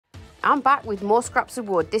I'm back with more scraps of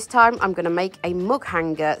wood. This time I'm going to make a mug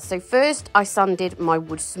hanger. So first I sanded my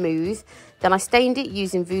wood smooth, then I stained it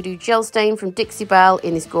using Voodoo Gel Stain from Dixie Belle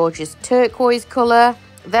in this gorgeous turquoise colour.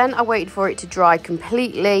 Then I waited for it to dry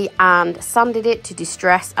completely and sanded it to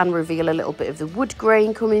distress and reveal a little bit of the wood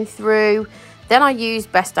grain coming through. Then I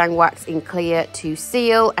used Best Dang Wax in clear to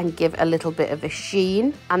seal and give a little bit of a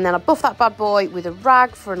sheen. And then I buffed that bad boy with a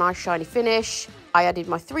rag for a nice shiny finish. I added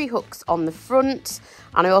my 3 hooks on the front,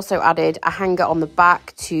 and I also added a hanger on the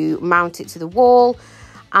back to mount it to the wall.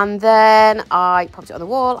 And then I popped it on the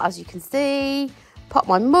wall, as you can see, popped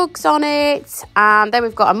my mugs on it, and then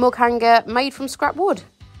we've got a mug hanger made from scrap wood.